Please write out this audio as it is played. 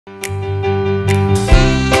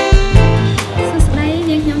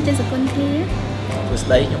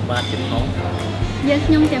ដីខ្ញុំបាទជិតផងយើង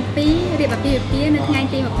ខ្ញុំទាំងពីររៀបអាពាហ៍ពិពាហ៍នៅថ្ងៃ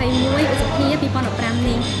ទី21ឧសភា2015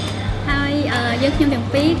នេះហើយយើងខ្ញុំទាំង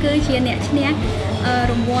ពីរគឺជាអ្នកឈ្នះ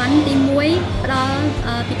រង្វាន់ទី1ផ្ដល់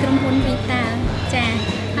ពីក្រុមហ៊ុន Vita ចា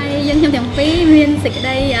ហើយយើងខ្ញុំទាំងពីរមានសេចក្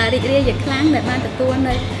តីរីករាយជាខ្លាំងដែលបានទទួល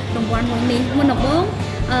នៅរង្វាន់មួយនេះមុនដំបូង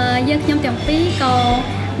យើងខ្ញុំទាំងពីរក៏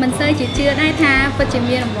មិនសូវជាជឿដែរថាពិតជា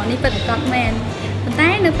មានរង្វាន់នេះពិតប្រាកដមែនប៉ុន្តែ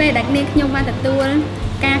នៅពេលដែលនាងខ្ញុំបានទទួល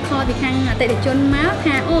ការខលពីខាងអតិថិជនមក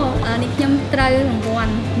ថាអូនេះខ្ញុំត្រូវរង្វា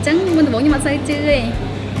ន់អញ្ចឹងមុនដំបូងខ្ញុំអត់សូវជឿទេ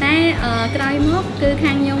តែក្រោយមកគឺ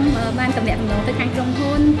ខាងខ្ញុំបានតំណាក់តំណងទៅខាងក្រុម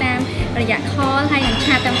ហ៊ុនតាមរយៈ call ហើយនិង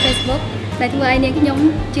chat តាម Facebook ដែលធ្វើឲ្យនាងខ្ញុំ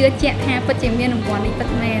ជឿជាក់ថាពិតជាមានរង្វាន់នេះពិត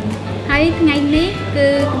មែនហើយថ្ងៃនេះគឺ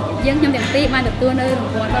យើងខ្ញុំទាំងពីរបានទទួលនៅរ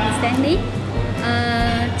ង្វាន់ដ៏ពិសេសនេះ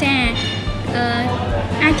ចា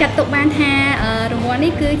អាចចាត់ទុកបានថារង្វាន់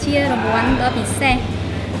នេះគឺជារង្វាន់ដ៏ពិសេស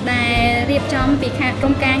ដែលរៀបចំពីខាងក្រុ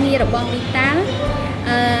មការងាររបស់ Vita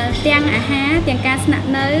ទាំងអាហារទាំងការស្នាក់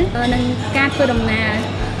នៅនិងការធ្វើដំណើរ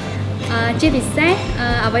ជាពិសេស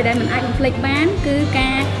អ្វីដែលមិនអាចបំភ្លេចបានគឺ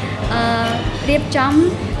ការរៀបចំ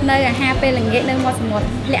នៅអាហារពេលល្ងាចនៅមាត់សមុទ្រ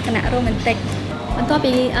លក្ខណៈរ៉ូមែនទិកបន្ទាប់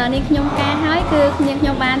ពីនាងខ្ញុំការហើយគឺនាងខ្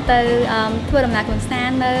ញុំបានទៅធ្វើដំណើរកម្សា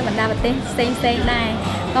ន្តនៅបណ្ដាប្រទេសផ្សេងៗដែរ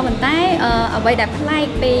ក៏ប៉ុន្តែអ្វីដែលប្លែក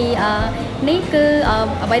ពីនេះគឺ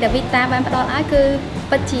អ្វីដែល Vita បានផ្ដល់ឲ្យគឺ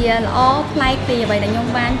ពិតជាល្អប្លែកពីអ្វីដែលខ្ញុំ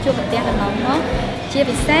បានជួបប្រទះកន្លងមកជា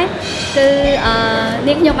ពិសេសគឺ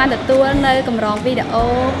នាងខ្ញុំបានទទួលនៅកម្រងវីដេអូ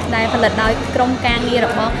ដែលផលិតដោយក្រុមការងាររ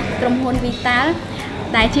បស់ក្រុមហ៊ុន Vita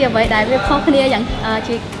ដែលជាអ្វីដែលវាខុសគ្នាយ៉ាង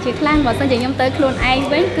ជាខ្លាំងបើសិនជាខ្ញុំទៅខ្លួនឯង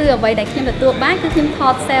វិញគឺអ្វីដែលខ្ញុំទទួលបានគឺខ្ញុំថ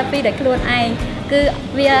ត selfie ដោយខ្លួនឯងគឺ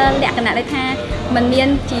វាលក្ខណៈដែលថាมันមាន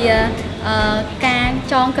ជាការ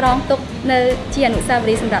ចងក្រងទុកនៅជាអនុស្សាវ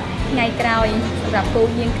រីយ៍សម្រាប់ថ្ងៃក្រោយសម្រាប់គូ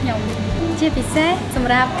យើងខ្ញុំជាពិសេសស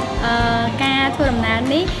ម្រាប់ការធ្វើដំណើរ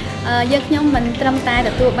នេះយើងខ្ញុំមិនត្រឹមតែ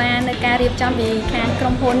ទទួលបាននៅការរៀបចំពីខាងក្រុ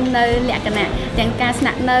មហ៊ុននៅលក្ខណៈទាំងការស្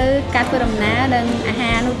នាក់នៅការធ្វើដំណើរនិងអា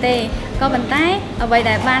ហារនោះទេក៏ប៉ុន្តែអ្វី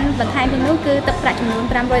ដែលបានបន្ថែមពីនោះគឺទឹកប្រាក់ចំនួន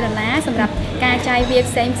$500សម្រាប់ការចាយវាយ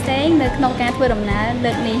ផ្សេងៗនៅក្នុងការធ្វើដំណើរ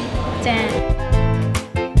លើកនេះចា៎